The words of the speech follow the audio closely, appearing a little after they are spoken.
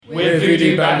We're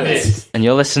Voodoo Bandits. And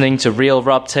you're listening to Real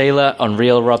Rob Taylor on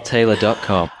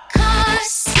realrobtaylor.com.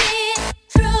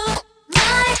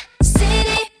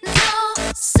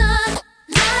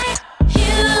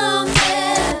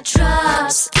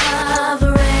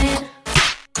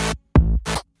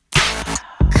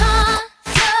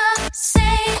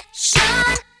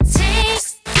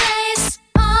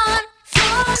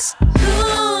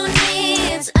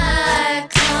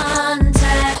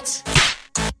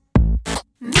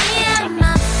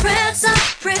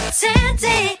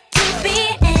 Pretending to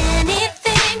be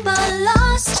anything but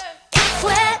lost. If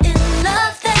we're in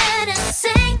love, then it's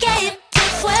in game.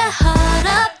 If we're hard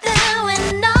up, then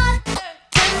we're not.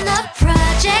 And the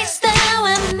projects that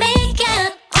we're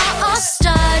making are all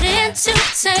starting to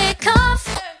take off.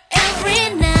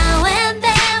 Every now and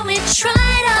then we try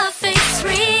to face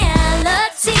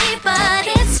reality, but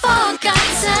it's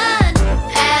forgotten.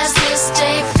 As this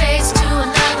day fades to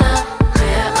another,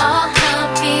 we're all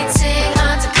competing.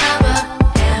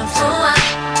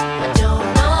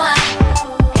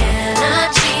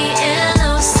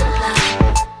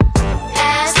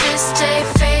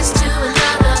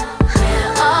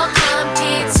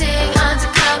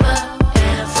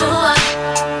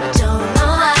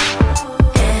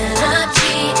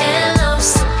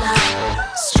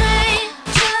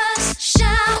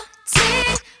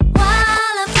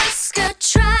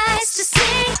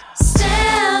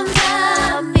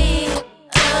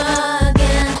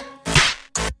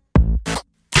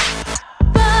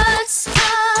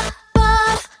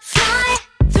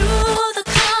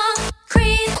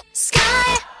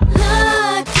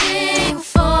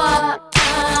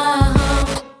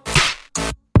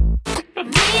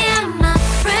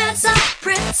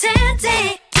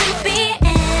 Pretending to be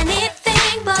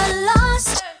anything but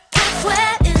lost. If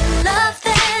we're in love,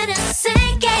 then it's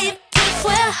in game. If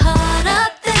we're hard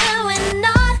up, then we're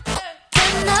not.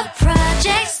 And the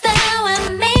projects that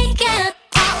we're making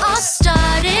are all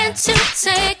starting to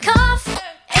take off.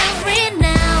 Every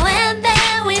now and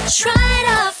then we try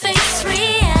to face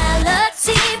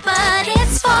reality, but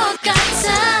it's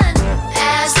forgotten.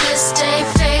 As this day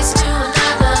fades to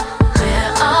another,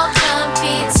 we're all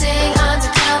competing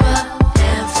undercover.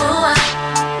 And for what?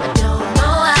 I don't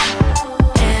know why.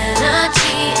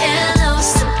 Energy in low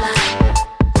supply.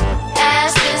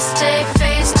 As this day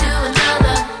fades to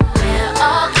another, we're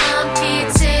all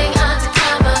competing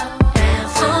undercover. And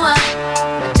for what?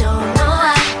 I don't know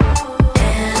why.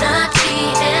 Energy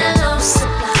in low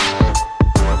supply.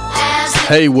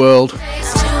 Hey world,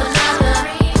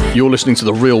 you're listening to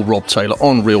The Real Rob Taylor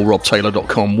on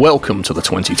realrobtaylor.com. Welcome to the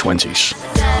 2020s.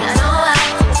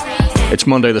 It's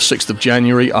Monday the 6th of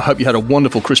January. I hope you had a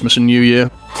wonderful Christmas and New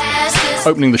Year.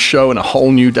 Opening the show and a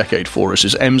whole new decade for us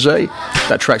is MZ.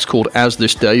 That track's called As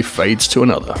This Day Fades to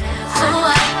Another.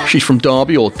 She's from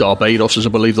Derby, or Barbados as I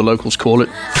believe the locals call it.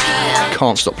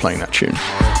 Can't stop playing that tune.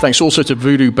 Thanks also to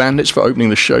Voodoo Bandits for opening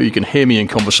the show. You can hear me in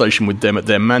conversation with them at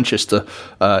their Manchester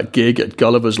gig at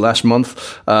Gulliver's last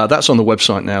month. That's on the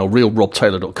website now.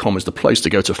 realrobtaylor.com is the place to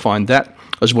go to find that,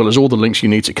 as well as all the links you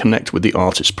need to connect with the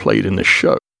artists played in this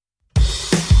show.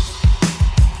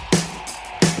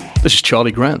 This is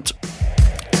Charlie Grant.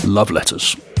 Love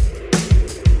Letters.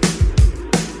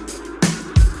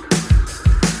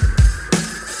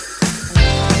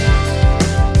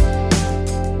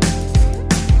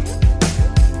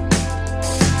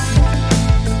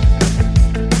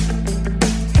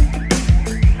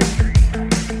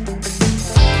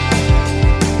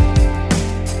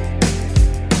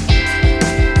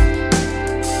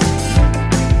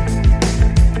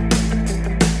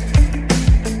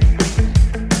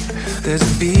 There's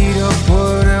a beat up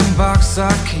wooden box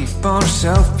I keep on a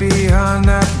shelf behind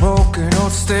that broken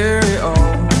old stereo.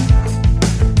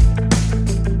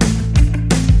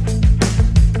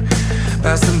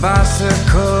 Past the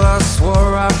bicycle I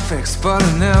swore I'd fix, but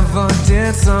I never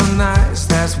did. Some nights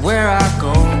that's where I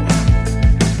go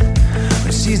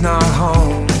when she's not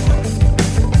home.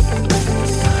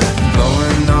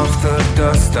 Blowing off the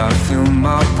dust, I feel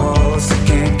my pulse, I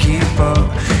can't keep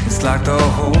up. It's like the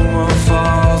whole world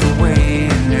falls away,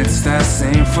 and it's that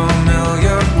same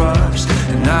familiar rush.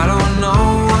 And I don't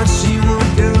know what she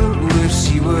would do if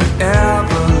she would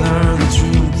ever learn the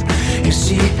truth, if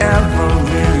she ever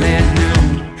really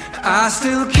knew. I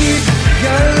still keep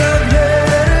your love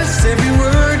letters, every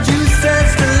word you said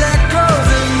still echoes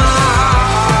in my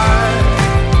heart,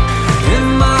 in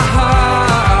my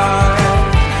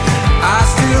heart. I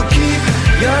still keep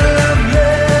your love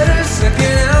letters, I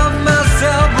can't help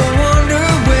myself but wonder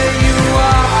where you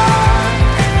are,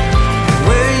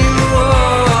 where you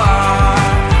are.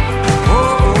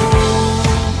 Oh,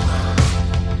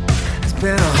 it's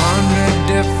been 100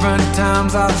 different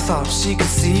Sometimes I thought she could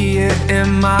see it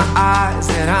in my eyes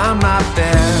that I'm not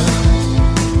there.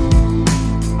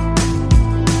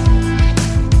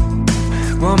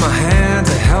 Well, my hands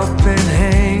are helping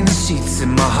hang the sheets.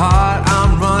 In my heart,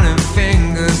 I'm running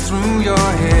fingers through your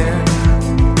hair.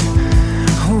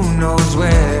 Who knows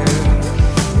where?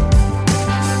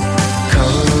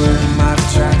 Coloring my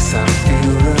tracks, I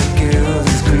feel the guilt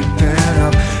is creeping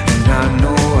up. And I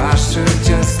know I should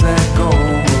just let go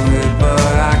of it,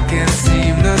 but I can't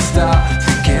seem to stop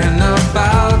thinking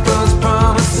about those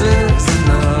promises and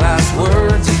the last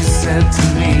words you said to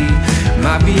me.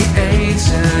 Might be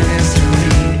ancient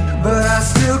history, but I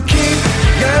still keep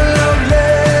your love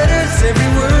letters. Every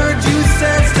word you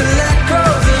said still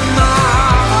echoes in my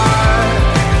heart.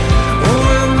 Oh,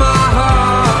 in my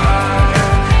heart.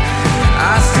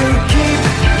 I still keep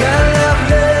your love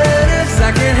letters.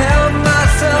 I can't help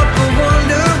myself but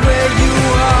wonder where you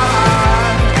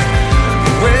are.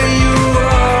 Where you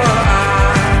are.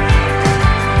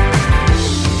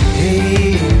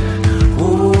 Hey,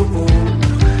 oh, oh.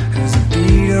 There's a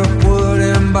beat up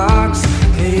wooden box.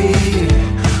 Hey,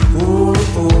 oh,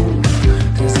 oh.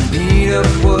 There's a beat up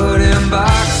wooden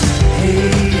box.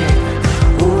 Hey,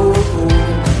 oh, oh.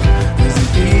 There's a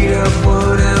beat up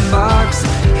wooden box.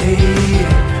 Hey,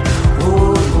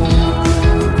 oh, oh.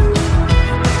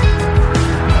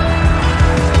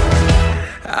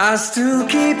 I still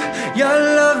keep your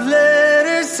love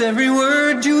letters. Every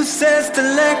word you said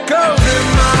still echoes in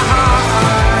my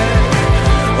heart.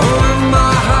 Oh, in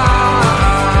my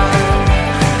heart.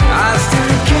 I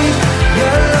still keep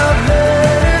your love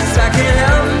letters. I can't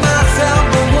help myself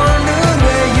but wonder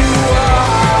where you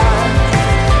are.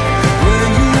 Where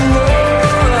you are.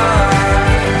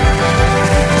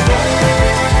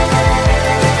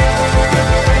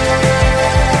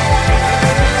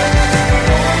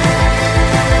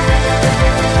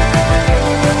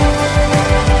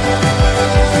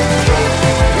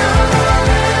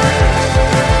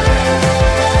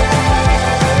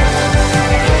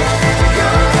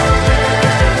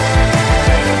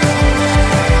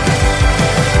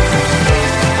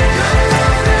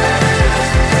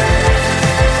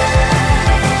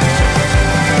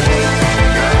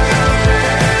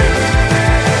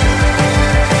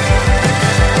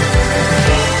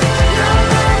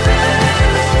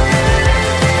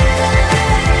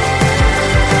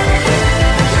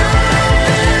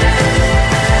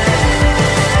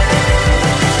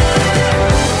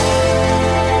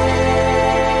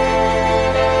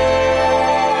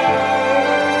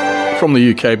 From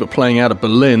the UK, but playing out of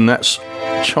Berlin, that's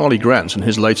Charlie Grant and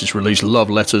his latest release,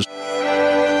 Love Letters.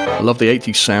 I love the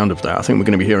 80s sound of that. I think we're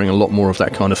going to be hearing a lot more of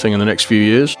that kind of thing in the next few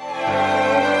years.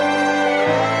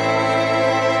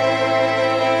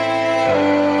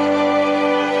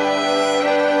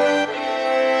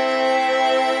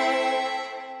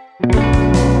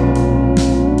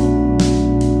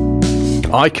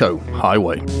 Ico,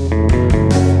 Highway.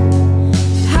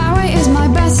 Highway is my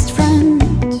best friend.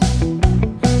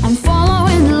 I'm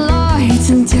following the lights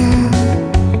until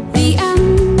the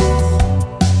end.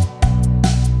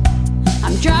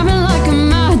 I'm driving like a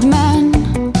madman.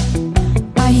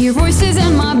 I hear voices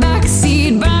in my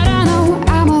backseat, but I know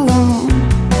I'm alone.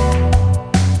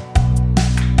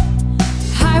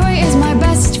 Highway is my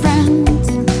best friend.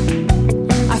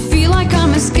 I feel like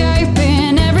I'm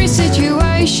escaping every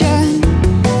situation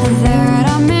that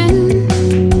I'm in.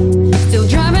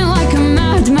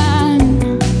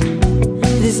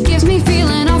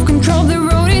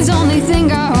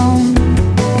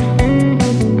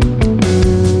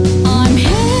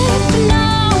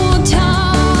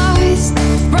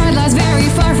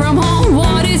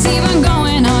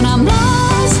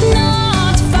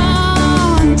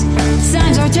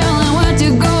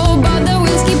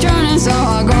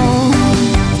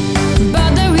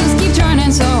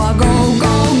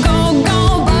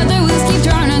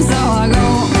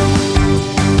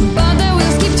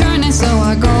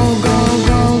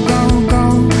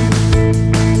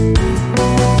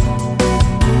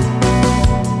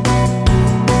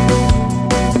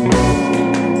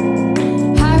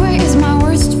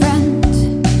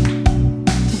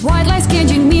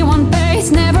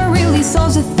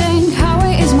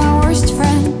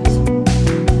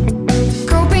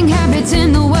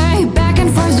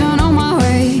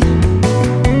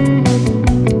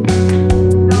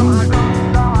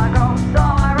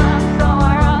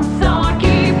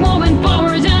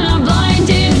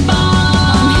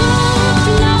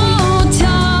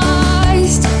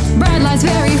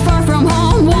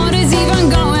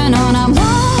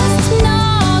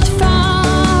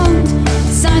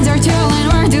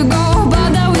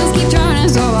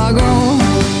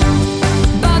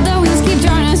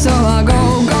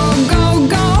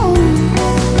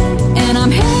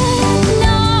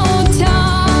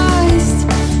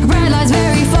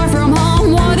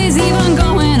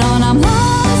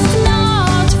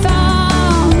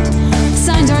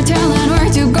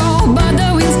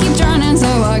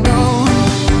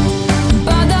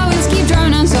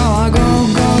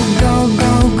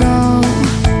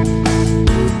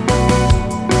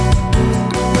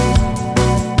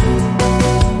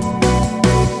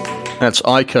 That's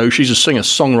Aiko. She's a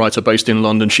singer-songwriter based in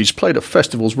London. She's played at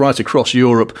festivals right across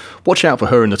Europe. Watch out for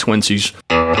her in the 20s.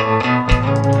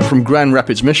 From Grand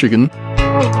Rapids, Michigan,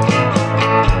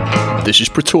 this is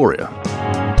Pretoria.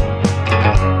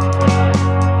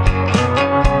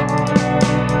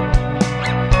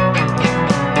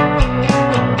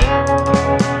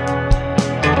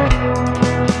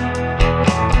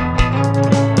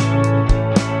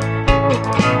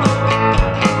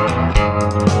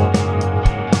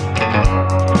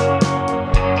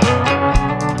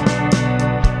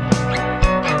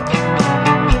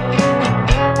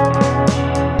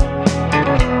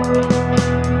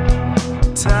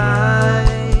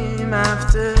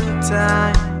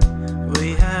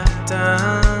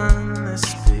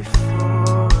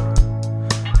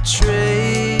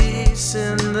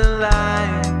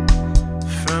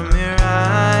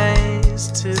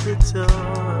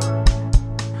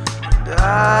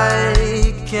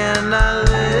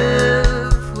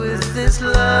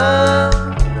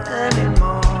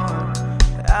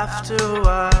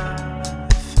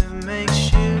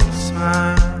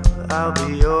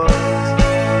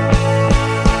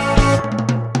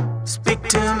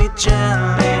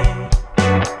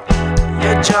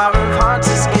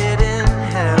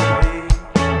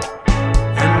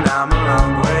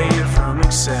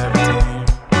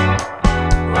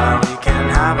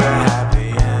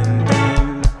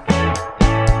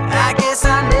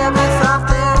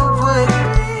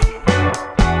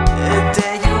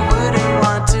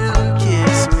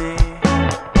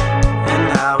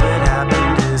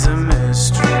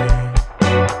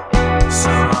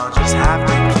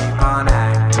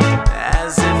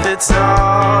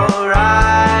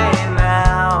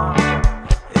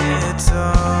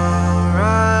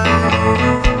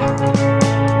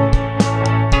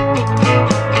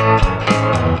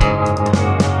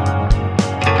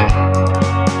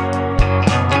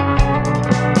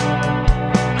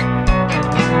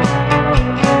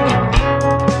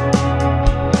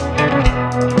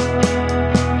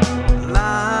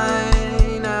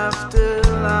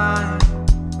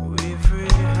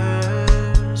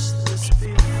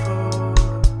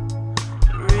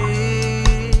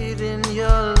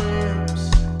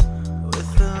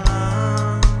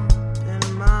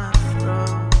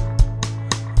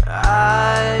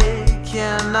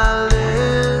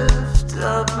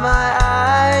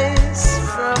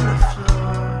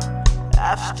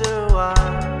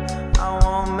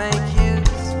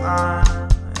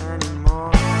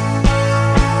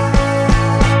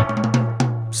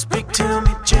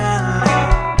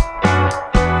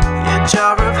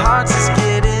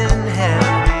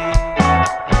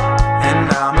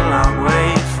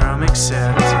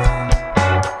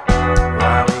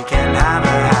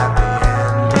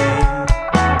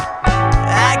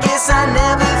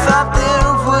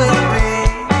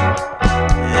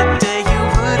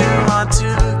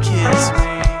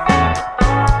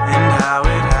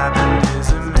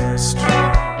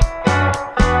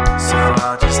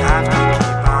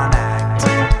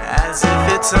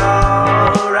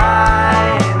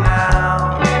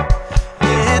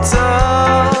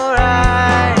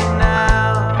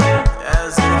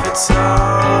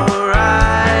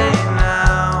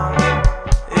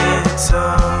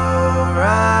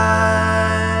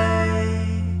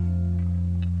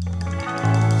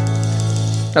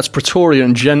 That's Pretoria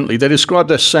and Gently. They describe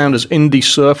their sound as indie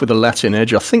surf with a Latin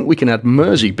edge. I think we can add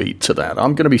Mersey beat to that.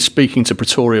 I'm going to be speaking to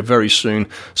Pretoria very soon,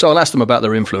 so I'll ask them about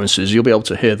their influences. You'll be able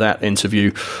to hear that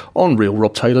interview on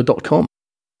realrobtaylor.com.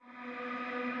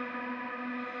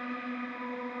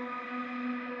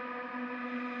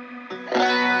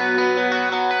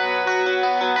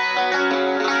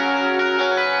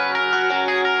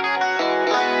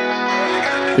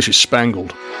 This is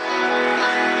Spangled.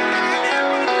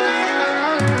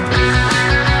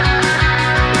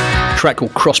 Track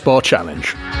called Crossbar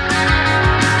Challenge.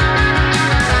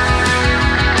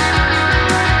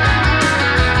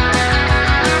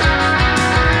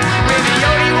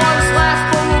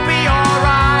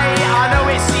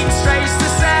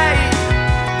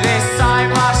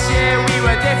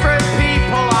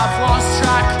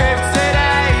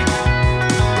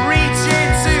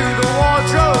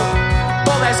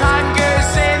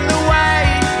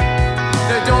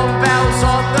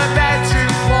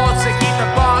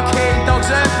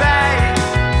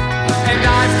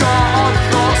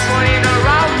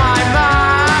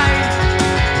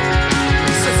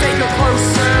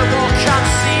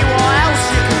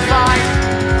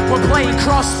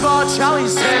 Crossbar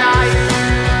challenge tonight,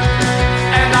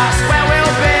 and that's where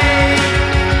we'll be.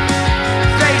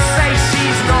 They say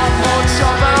she's not much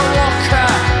of a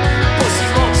looker, but she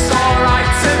looks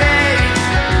alright to me.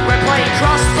 We're playing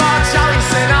crossbar challenge.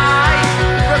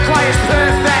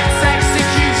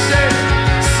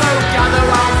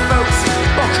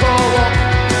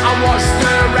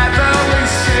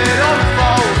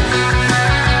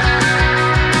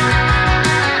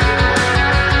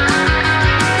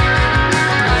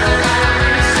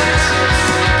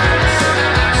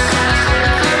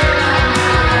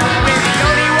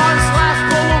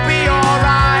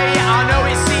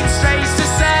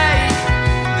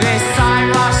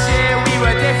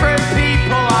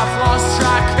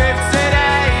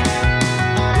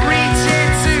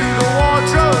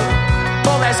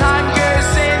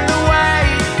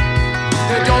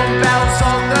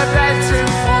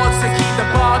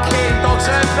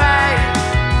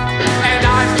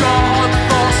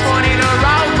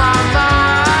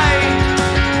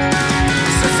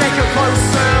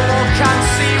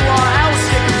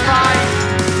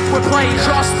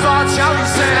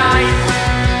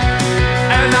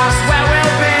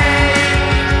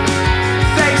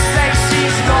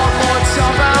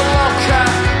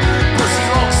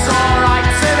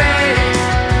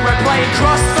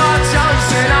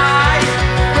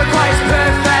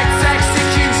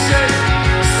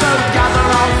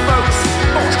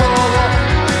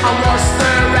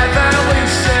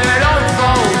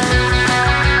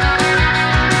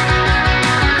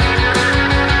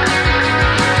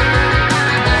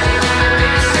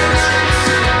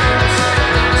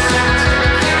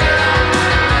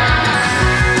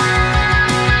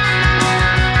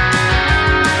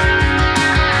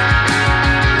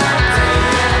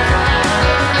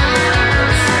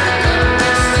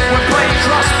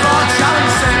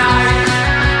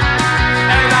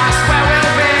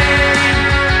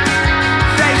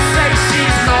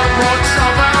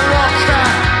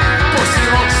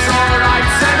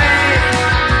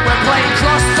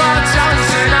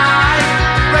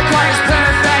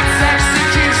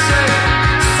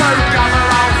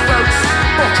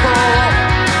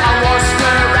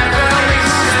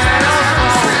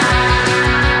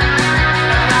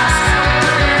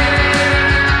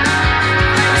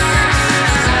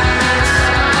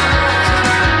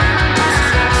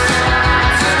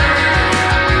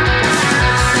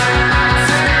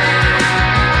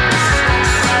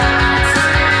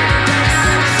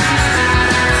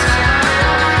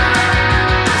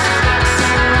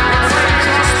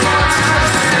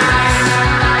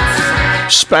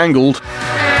 Spangled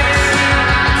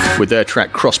with their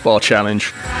track Crossbar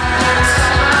Challenge.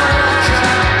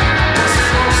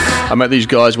 I met these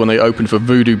guys when they opened for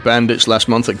Voodoo Bandits last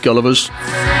month at Gulliver's.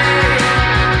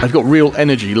 They've got real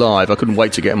energy live. I couldn't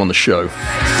wait to get them on the show.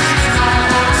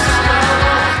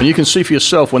 And you can see for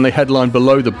yourself when they headline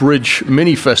Below the Bridge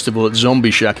mini festival at Zombie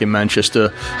Shack in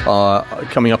Manchester,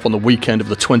 coming up on the weekend of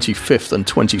the 25th and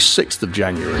 26th of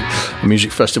January. The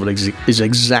music festival is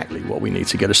exactly what we need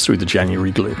to get us through the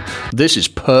January gloom. This is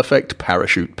Perfect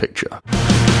Parachute Picture.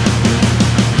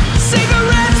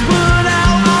 Cigarettes put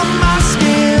out on my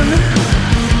skin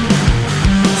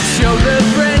to show the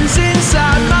friends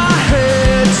inside my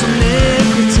head some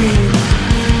nicotine.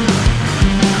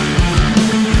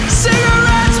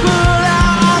 Cigarettes put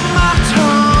out on my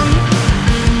tongue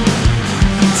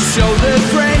to show the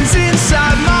friends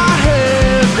inside my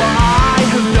head what I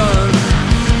have done.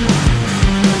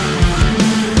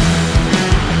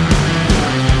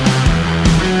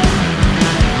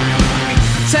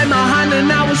 Take my hand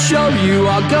and I will show you,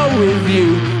 I'll go with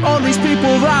you. All these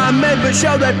people that I met but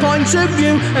show their point of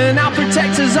view, and our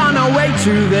protectors on our way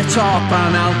to the top.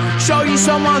 And I'll show you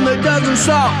someone that doesn't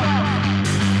stop.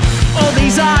 All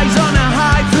these eyes on a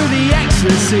high through the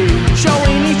ecstasy,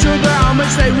 showing each other how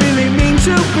much they really mean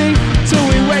to be, till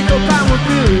we wake up and we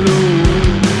feel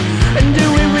low. And do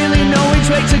we really know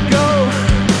which way to go?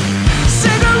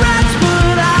 Cigarettes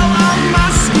put out on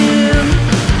my skin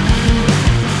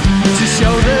to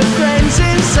show the friends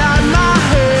inside my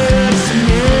head some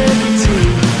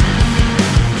nicotine.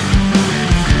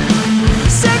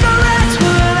 Cigarettes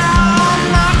put out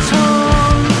on my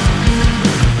tongue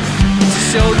to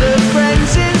show the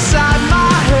friends inside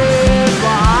my head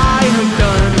what I have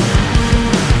done.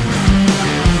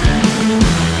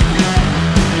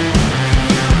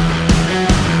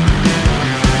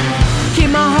 Keep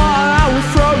my heart, I will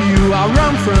throw you, I'll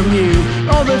run from you.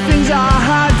 All the things I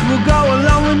had will go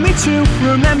along with me too.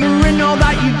 Remembering all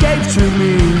that you gave to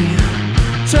me,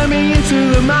 turn me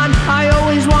into the man I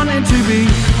always wanted to be.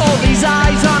 All these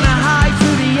eyes on a high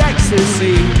through the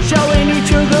ecstasy, showing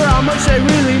each other how much they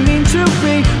really mean to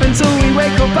be, until we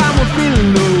wake up and we're feeling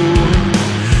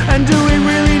low. And do we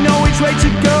really know which way to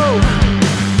go?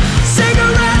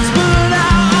 Cigarettes put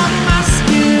out on my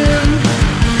skin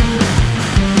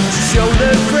to show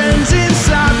the friends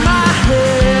inside my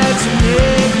head some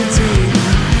nicotine.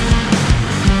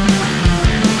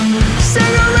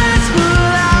 Cigarettes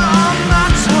put out on my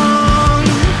tongue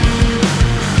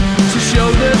to show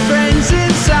the friends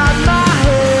inside my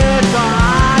head what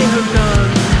I have done.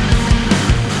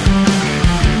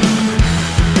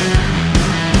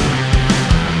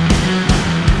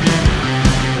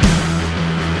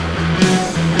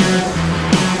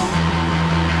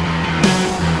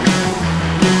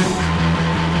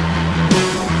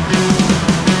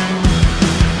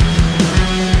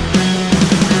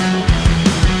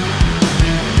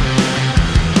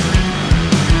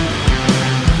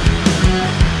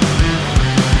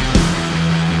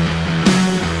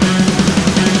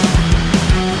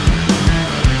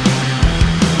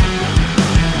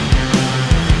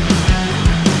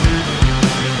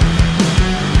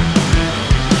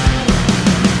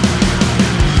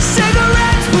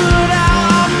 Cigarettes put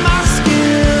out on my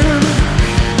skin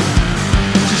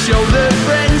to show the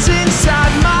friends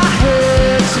inside my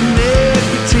head some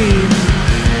nicotine.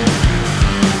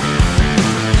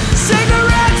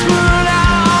 Cigarettes put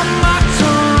out on my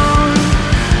tongue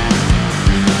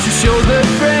to show the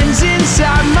friends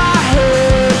inside my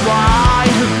head what I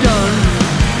have done.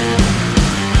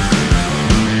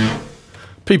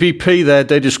 PPP there,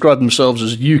 they describe themselves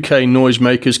as UK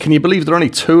noisemakers. Can you believe there are only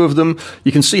two of them?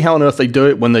 You can see how on earth they do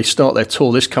it when they start their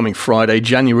tour this coming Friday,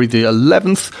 January the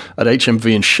 11th at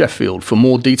HMV in Sheffield. For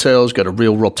more details, go to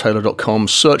realrobtaylor.com,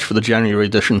 search for the January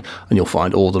edition, and you'll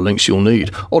find all the links you'll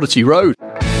need. Oddity Road.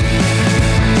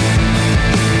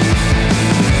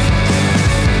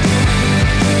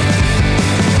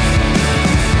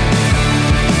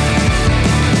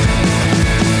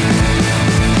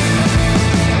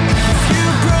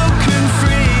 You're broken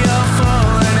free or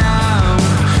falling out,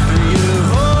 you're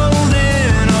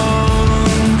holding on,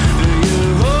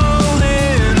 you're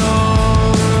holding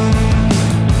on.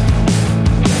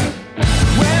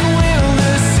 When will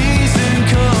the season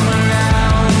come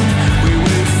around? We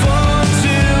wait for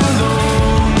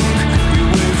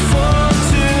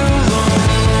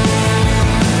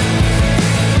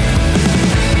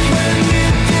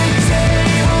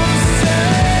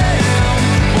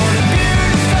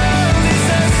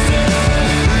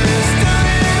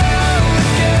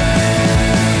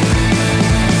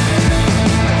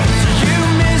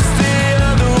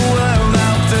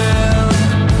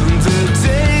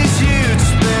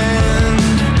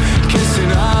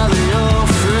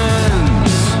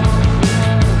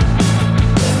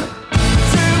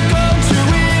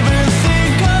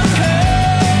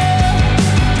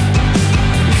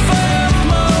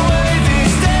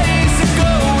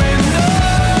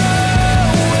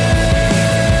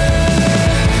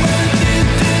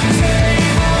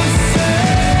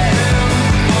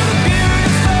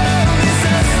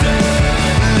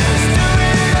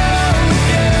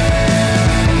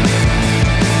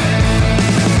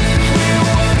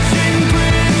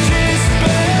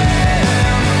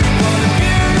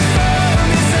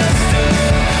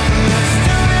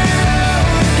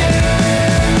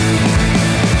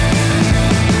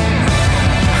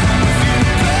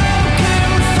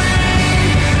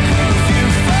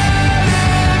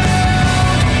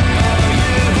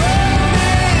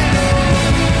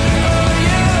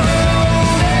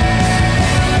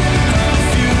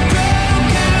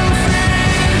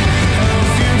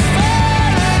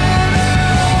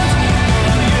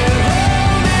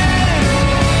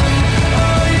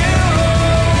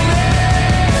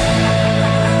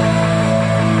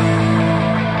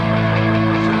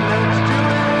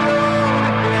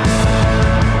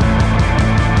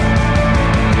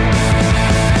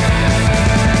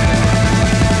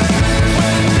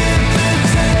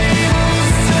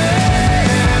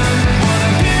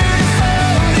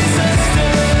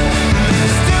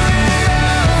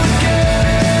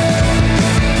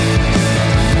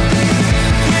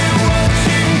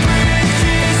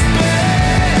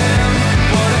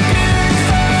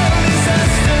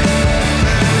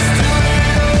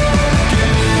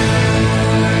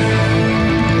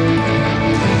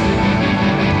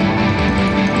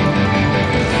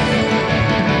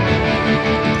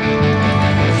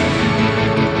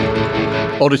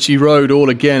Oddity Road, All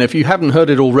Again. If you haven't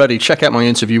heard it already, check out my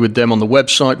interview with them on the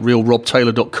website,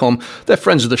 realrobtaylor.com. They're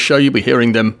friends of the show. You'll be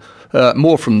hearing them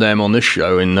more from them on this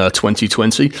show in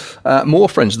 2020. More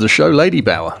friends of the show, Lady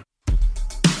Bauer.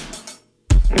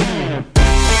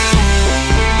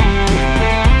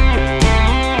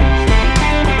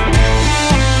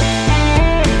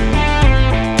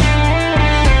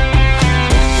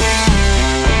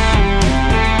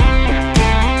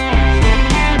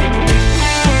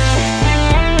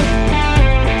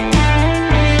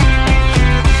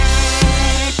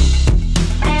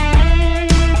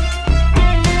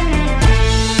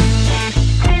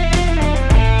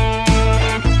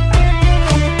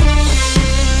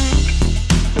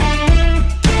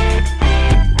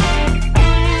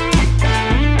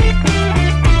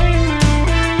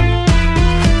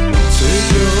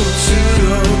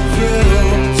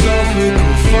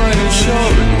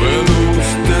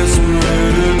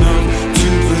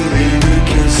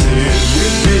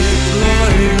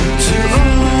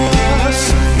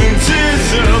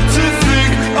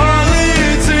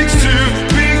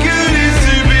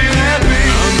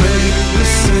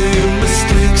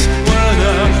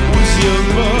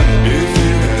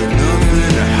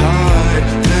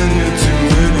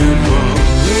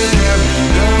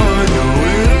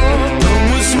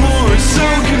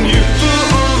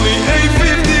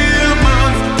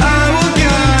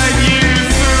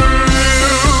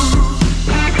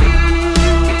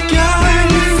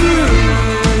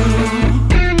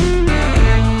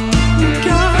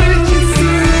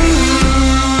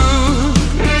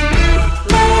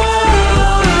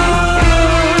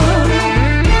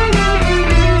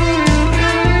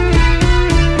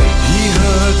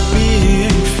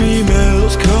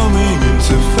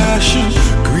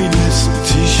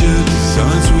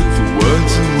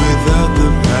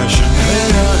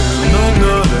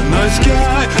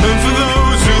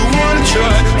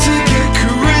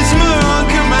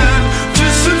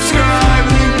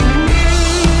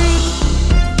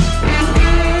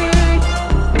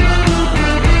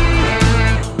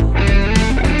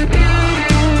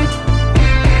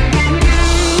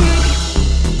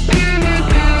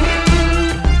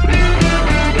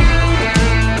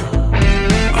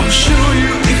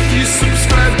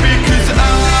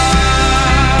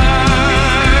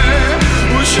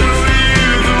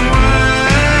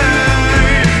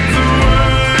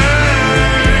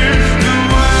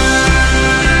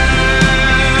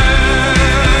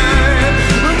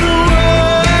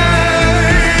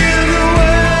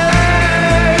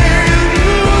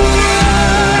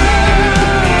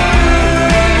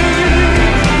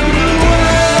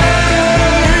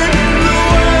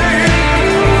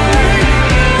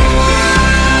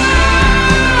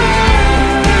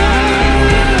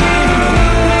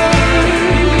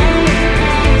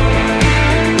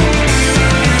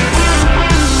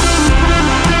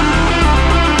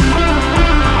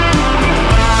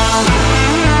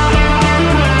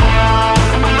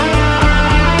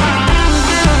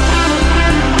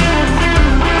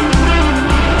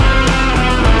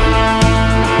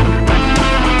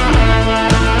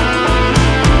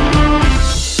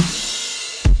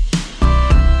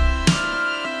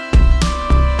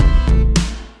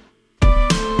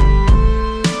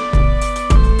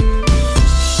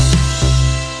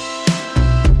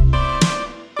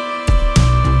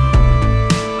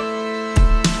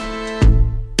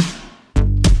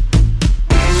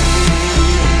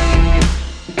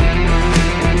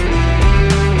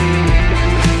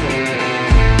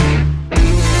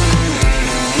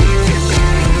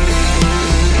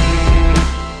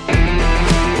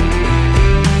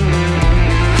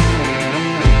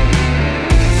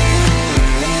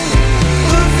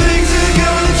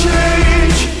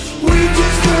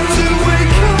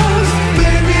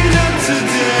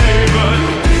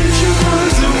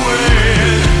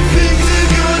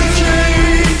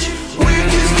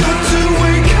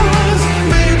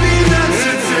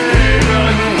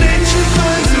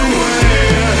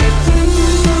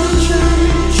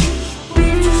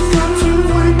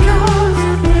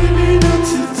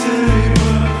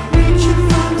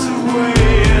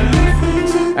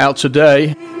 Out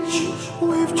today.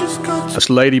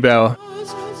 That's Lady Bauer.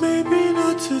 Maybe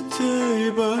not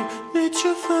today, but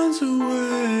nature finds a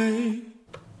way.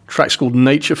 Track's called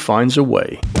Nature Finds a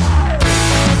Way.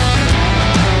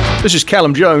 This is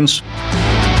Callum Jones.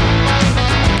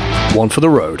 One for the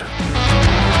road.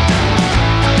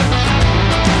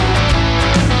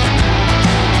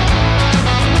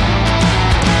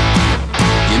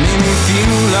 You make me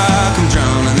feel like I'm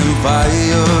drowning in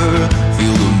fire.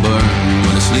 Feel the burn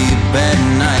when I sleep at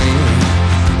night.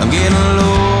 I'm getting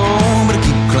low, but I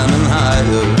keep climbing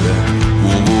higher.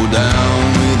 Won't go down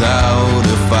without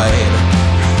a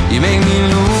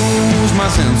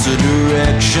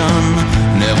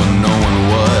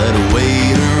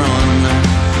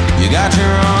got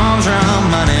your arms around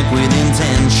my neck with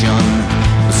intention.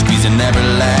 The squeezing every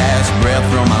last breath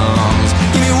from my lungs.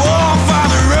 Give me warm for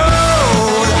the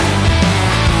road.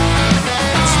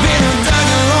 It's been a dark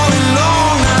and lonely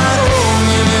long night home.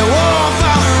 Give me warm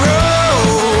for the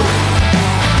road.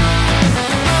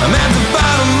 I'm at the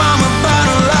bottom of my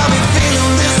bottle. I'll be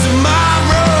feeling this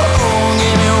tomorrow.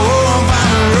 Give me warm for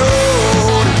the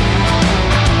road.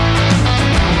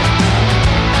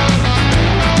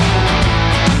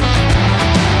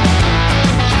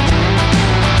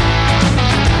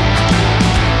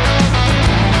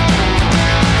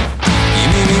 You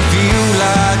make me feel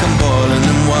like I'm boiling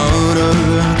in water.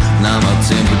 Now my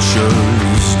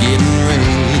temperature's getting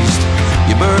raised.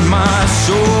 You burn my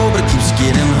soul, but it keeps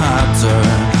getting hotter.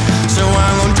 So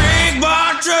I'm gonna drink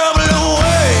my trouble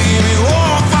away. Give me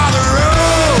warm for the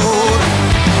road.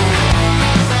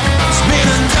 It's been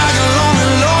a dark and lonely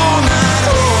long night.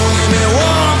 Oh, give me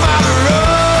warm for the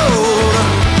road.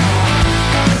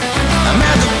 I'm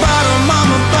at the bottom of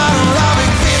my bottle. I'll be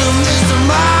feeling this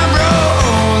tomorrow.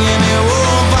 Give me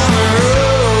warm for the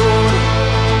road.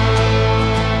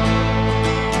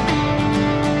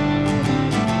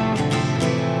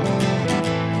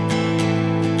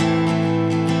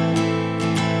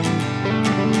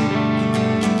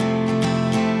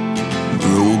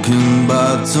 Broken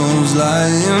bottles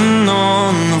lying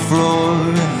on the floor.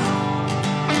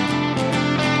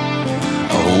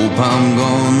 I hope I'm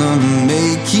gonna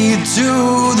make it to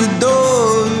the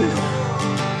door.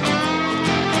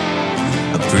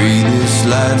 I pray this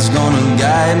light's gonna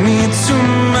guide me to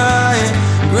my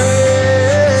grave.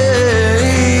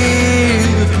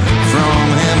 From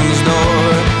heaven's door,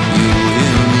 you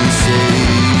hear me say,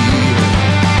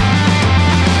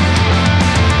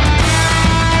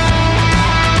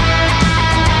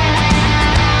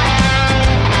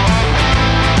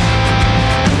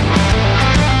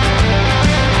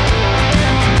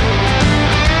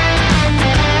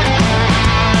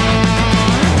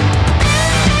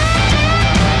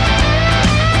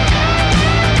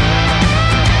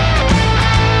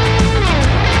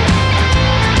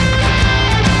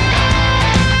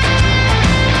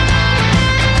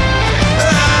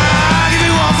 give me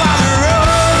one for the road.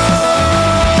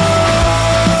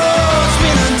 It's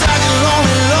been a dark and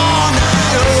lonely long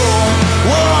night. Oh,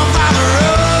 one for the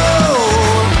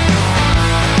road.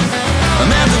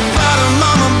 I'm at the bottom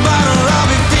of my bottle. I'll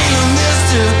be feeling this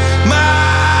tomorrow.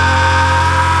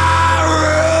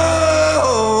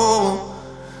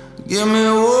 Give me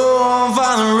one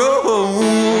for the road.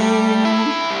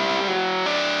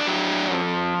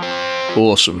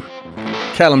 Awesome.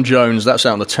 Callum Jones, that's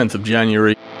out on the 10th of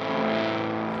January.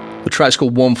 The track's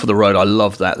called One for the Road. I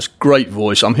love that. It's great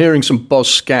voice. I'm hearing some Boz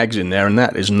Scaggs in there, and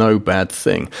that is no bad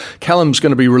thing. Callum's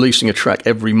going to be releasing a track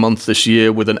every month this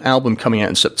year with an album coming out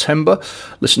in September.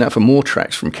 Listen out for more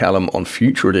tracks from Callum on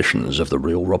future editions of the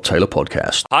Real Rob Taylor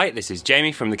podcast. Hi, this is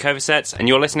Jamie from the Coversets, and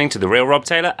you're listening to The Real Rob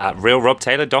Taylor at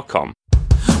realrobtaylor.com.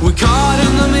 We're caught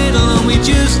in the middle and we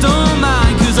just don't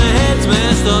mind, 'cause our heads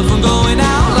messed up from going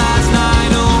out last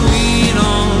night. Oh, we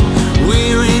know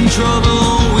we're in trouble.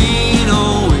 Oh, we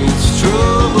know it's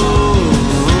trouble.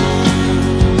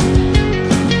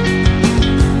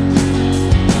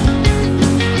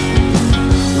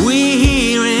 We're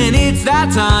here and it's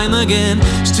that time again.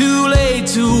 It's too late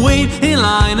to wait in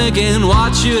line again.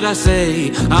 What should I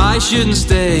say? I shouldn't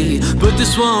stay, but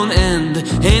this won't end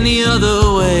any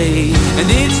other way. And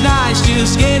it's nice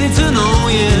just getting to know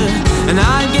you, and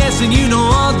I'm guessing you know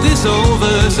all this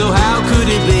over. So how could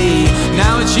it be?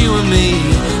 Now it's you and me,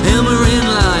 and we're in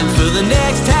line for the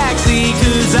next taxi.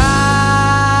 'Cause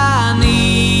I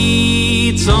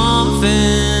need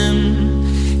something,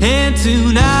 and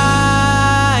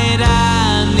tonight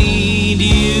I need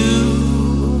you.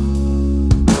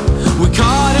 We're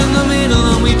caught in the middle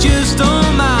and we just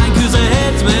don't mind, 'cause our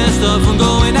heads messed up from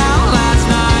going out last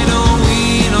night. Oh,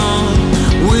 we know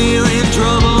we're in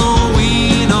trouble. Oh,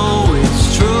 we know it's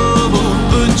trouble.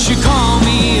 But you call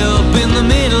me up in the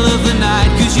middle of the night,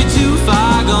 'cause you're too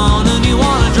far gone and you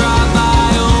wanna drive by.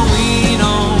 Oh, we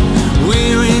know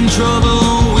we're in trouble.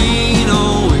 Oh, we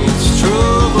know it's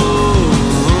trouble.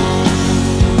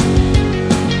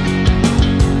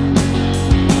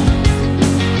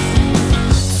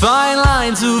 Fine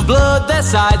lines of blood, their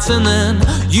sights, and then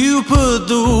you put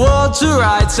the world to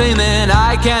rights. Amen.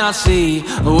 I cannot see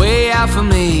a way out for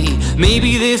me.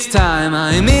 Maybe this time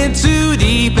I'm in too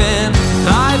deep and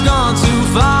I've gone too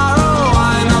far. Oh,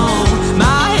 I know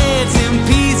my head's in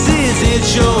pieces. It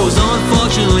shows,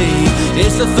 unfortunately,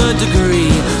 it's the third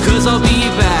degree. 'Cause I'll be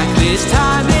back this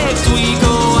time next week.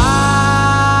 Oh,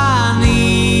 I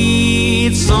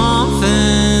need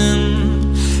something,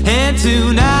 and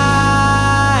tonight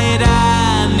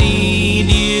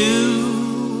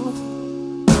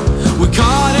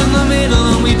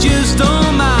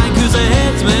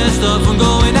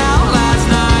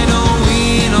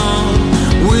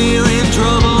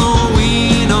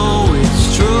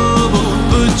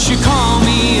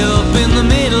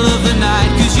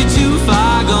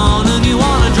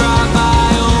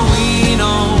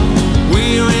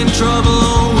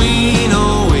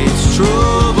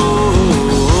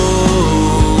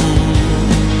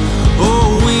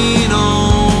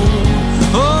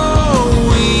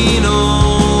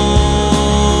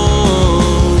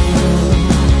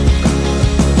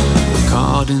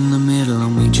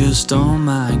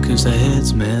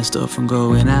messed up from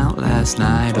going out last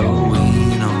night. Oh,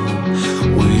 we know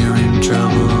we're in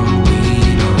trouble. We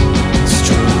know it's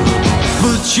trouble.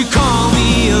 But you call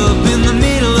me up in the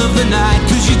middle of the night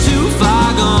 'cause you're too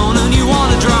far gone and you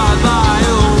wanna drive by.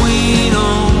 Oh, we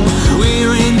know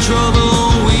we're in trouble.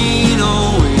 Oh, we know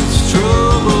it's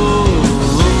trouble.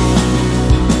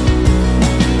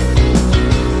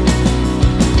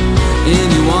 And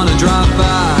you wanna drive by.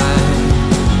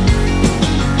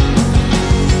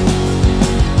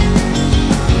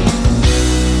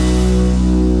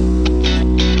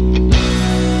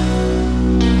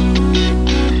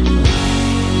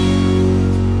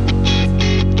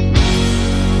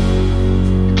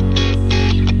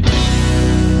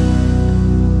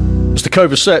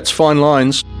 Coversets, Fine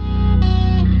Lines.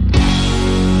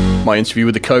 My interview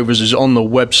with the Covers is on the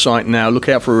website now. Look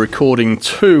out for a recording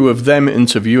 2 of them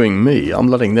interviewing me. I'm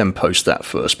letting them post that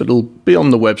first, but it'll be on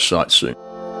the website soon.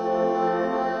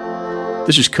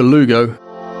 This is Colugo.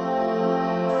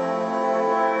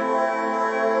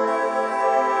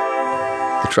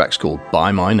 The track's called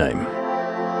By My Name.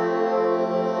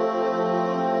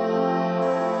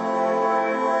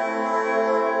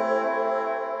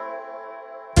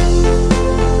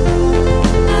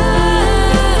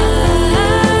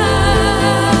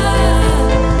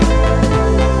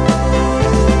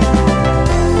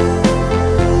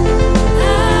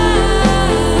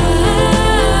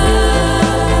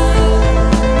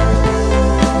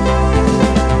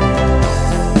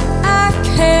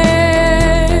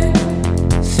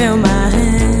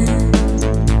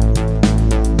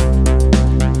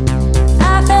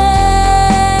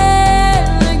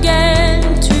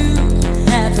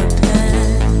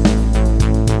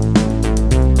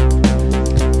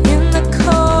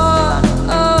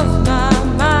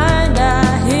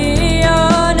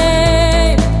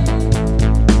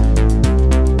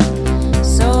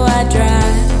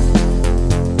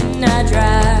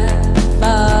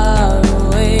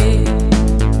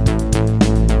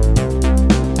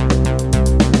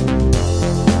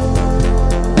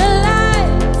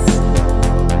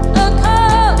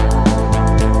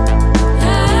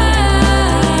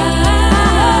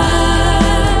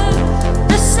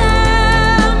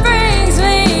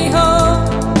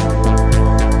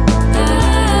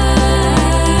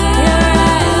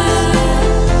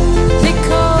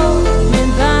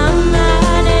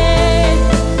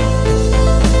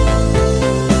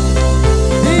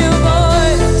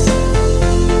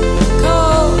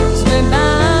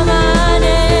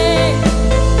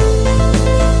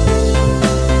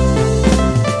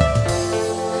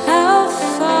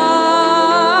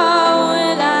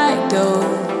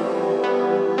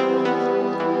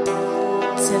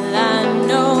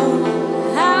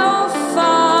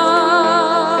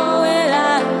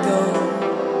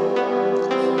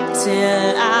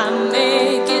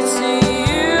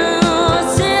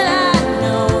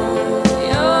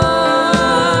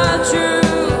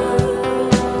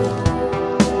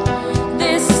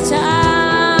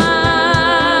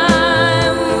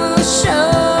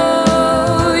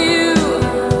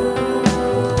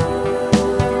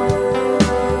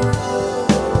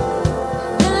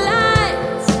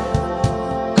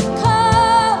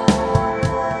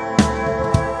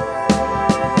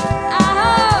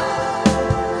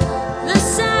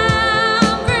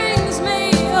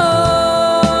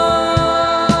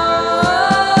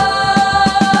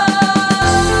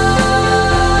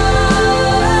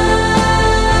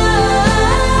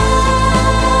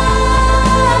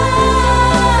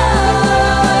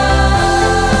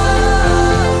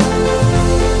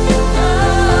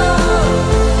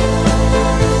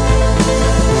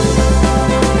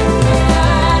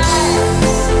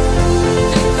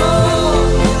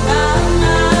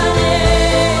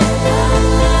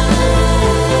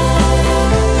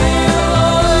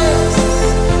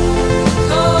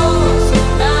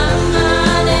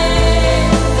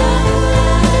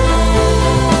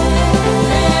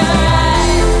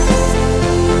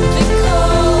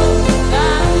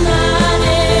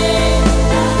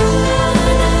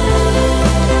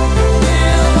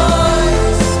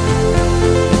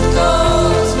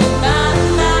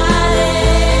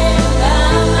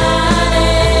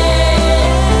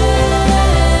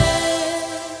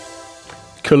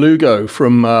 Colugo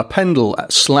from Pendle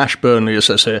 / Burnley, it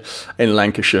says here, in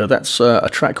Lancashire. That's a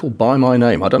track called By My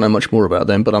Name. I don't know much more about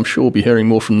them, but I'm sure we'll be hearing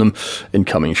more from them in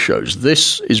coming shows.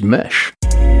 This is Mesh.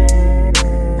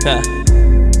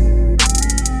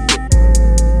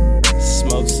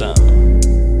 Smoke some.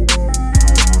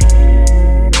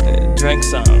 Drink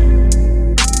some.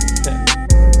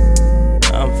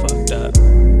 I'm fucked up.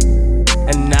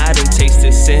 And I done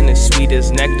tasted sin as sweet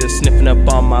as nectar. Sniffing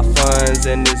up all my funds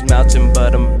in this mountain,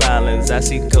 but I'm balanced. I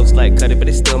see ghosts like Cuddy, but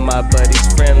they still my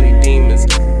buddies, friendly demons.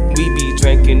 We be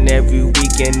drinking every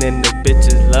weekend and the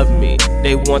bitches love me.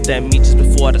 They want that meat just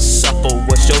before the supper.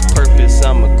 What's your purpose?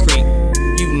 I'm a creep.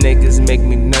 You niggas make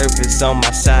me nervous. On my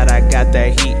side, I got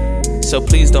that heat. So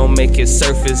please don't make it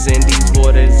surface. In these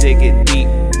waters, it get deep.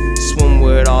 Swim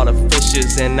with all the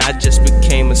fishes, and I just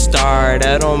became a star.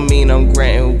 That don't mean I'm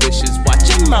granting wishes. Watch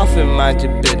your mouth and mind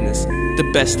your business. The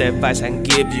best advice I can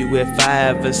give you. If I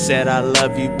ever said I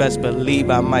love you, best believe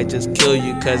I might just kill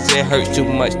you, cause it hurts too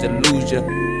much to lose you.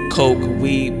 Coke,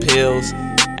 weed, pills,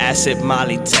 acid,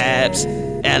 molly, tabs,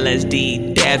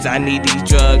 LSD, dabs. I need these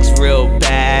drugs real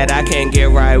bad. I can't get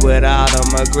right without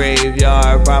them. A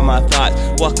graveyard by my thoughts.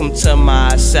 Welcome to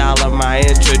my asylum. I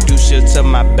introduce you to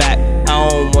my back. I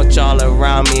don't want y'all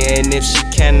around me, and if she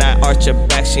cannot arch her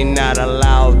back, she not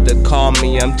allowed to call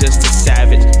me. I'm just a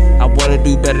savage. I wanna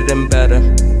do better than better.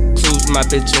 Cruise my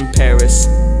bitch in Paris,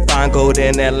 find gold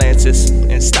in Atlantis,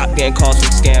 and stop getting calls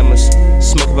from scammers.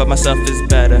 Smoking by myself is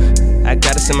better. I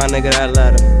gotta send my nigga that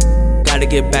letter. Gotta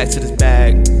get back to this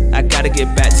bag. I gotta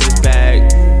get back to this bag.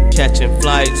 Catching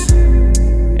flights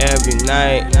every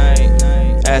night.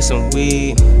 Add some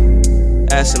weed,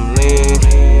 add some lean,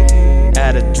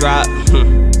 add a drop,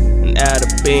 and add a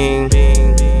bean,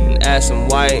 and add some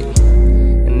white,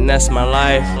 and that's my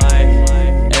life.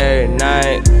 Every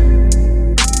night,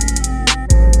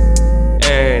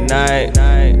 every night,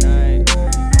 every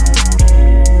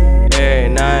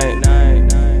night.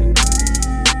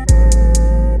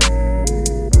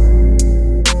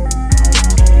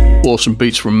 Awesome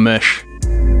beats from Mesh.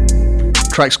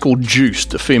 Track's called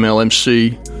Juiced, a female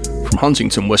MC from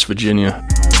Huntington, West Virginia,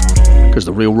 because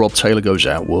the real Rob Taylor goes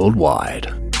out worldwide.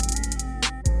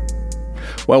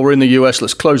 While we're in the US,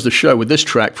 let's close the show with this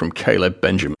track from Caleb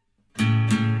Benjamin.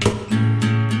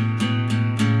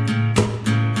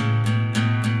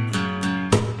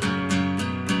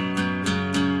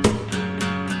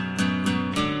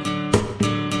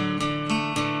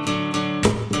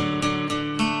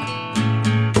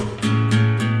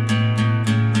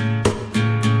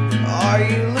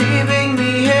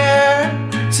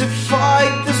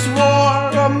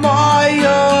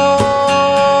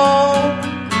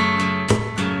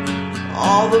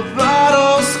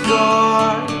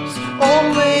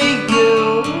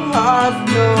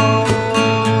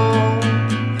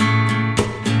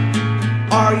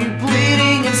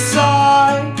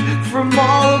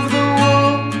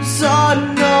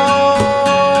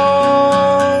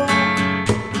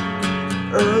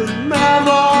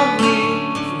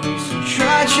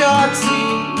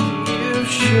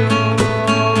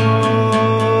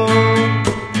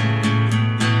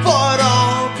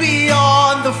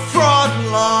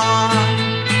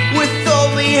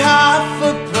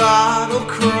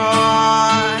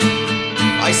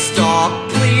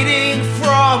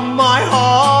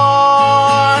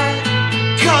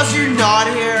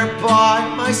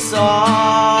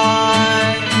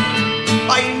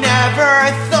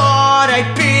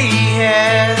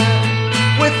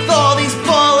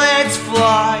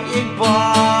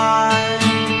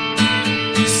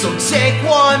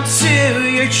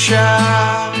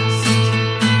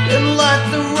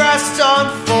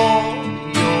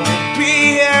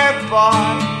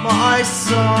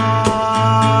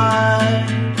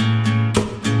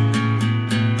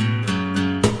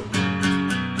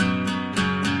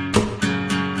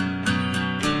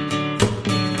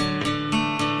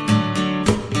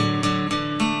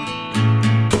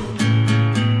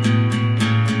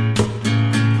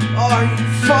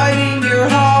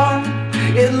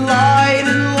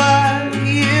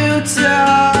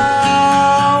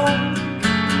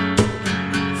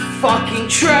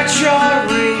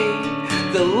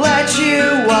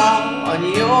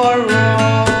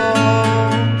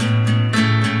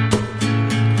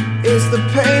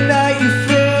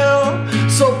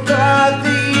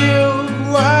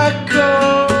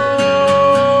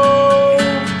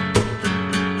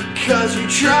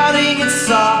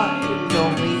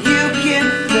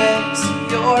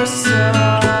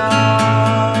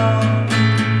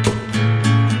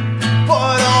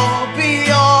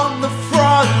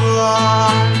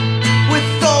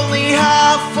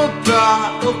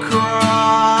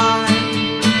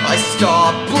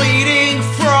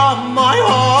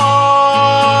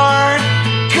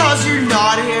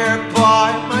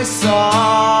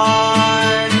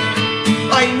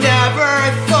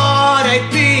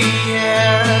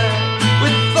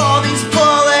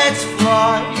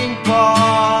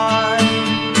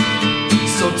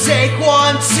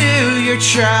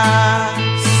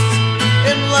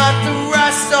 And let the rest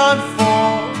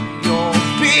unfold. You'll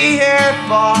be here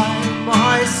by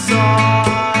my side.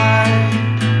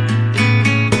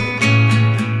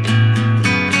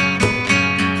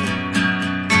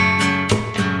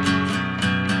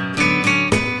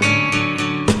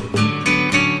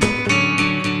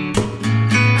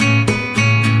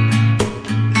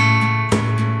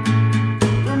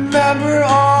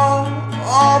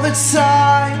 all the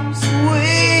times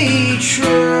we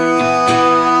tried.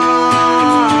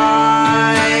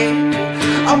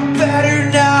 I'm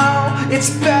better now, it's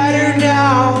better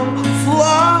now,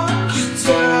 flushed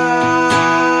out.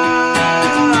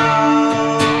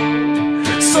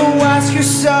 So ask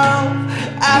yourself,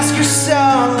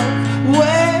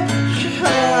 which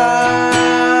hell?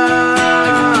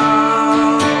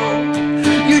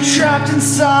 You're trapped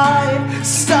inside,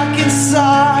 stuck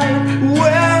inside, with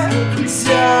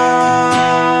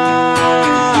doubts.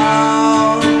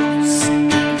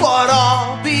 But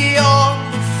I'll be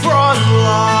on the front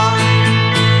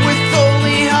line with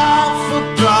only half a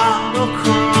battle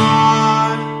cry.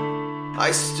 I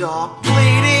stopped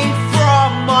bleeding from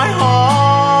my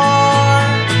heart,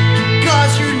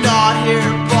 'cause you're not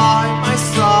here by my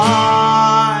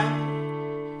side.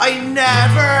 I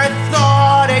never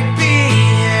thought I'd be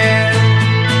here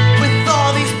with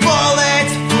all these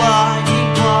bullets flying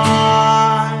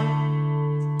by.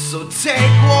 So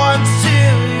take one to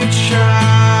your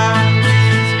chest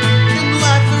and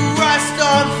let the rest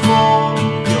unfold.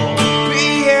 You'll be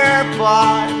here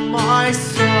by my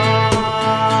side.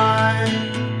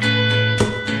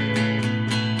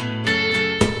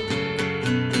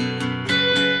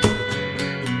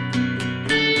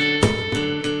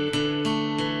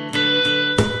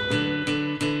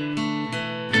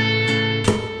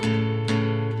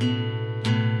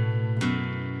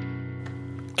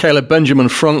 Caleb Benjamin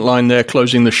Frontline there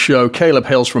closing the show. Caleb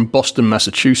hails from Boston,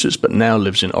 Massachusetts, but now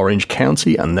lives in Orange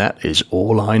County, and that is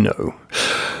all I know.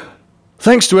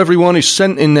 Thanks to everyone who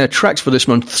sent in their tracks for this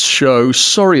month's show.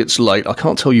 Sorry it's late. I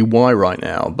can't tell you why right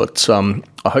now, but I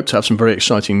hope to have some very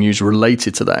exciting news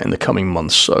related to that in the coming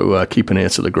months, so keep an ear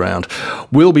to the ground.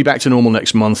 We'll be back to normal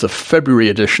next month. The February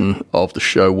edition of the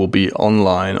show will be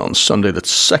online on Sunday, the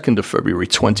 2nd of February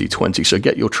 2020, so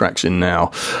get your tracks in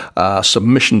now.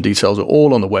 Submission details are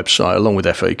all on the website, along with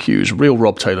FAQs,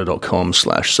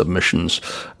 realrobtaylor.com/submissions.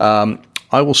 I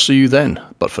will see you then,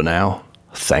 but for now,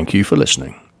 thank you for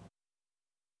listening.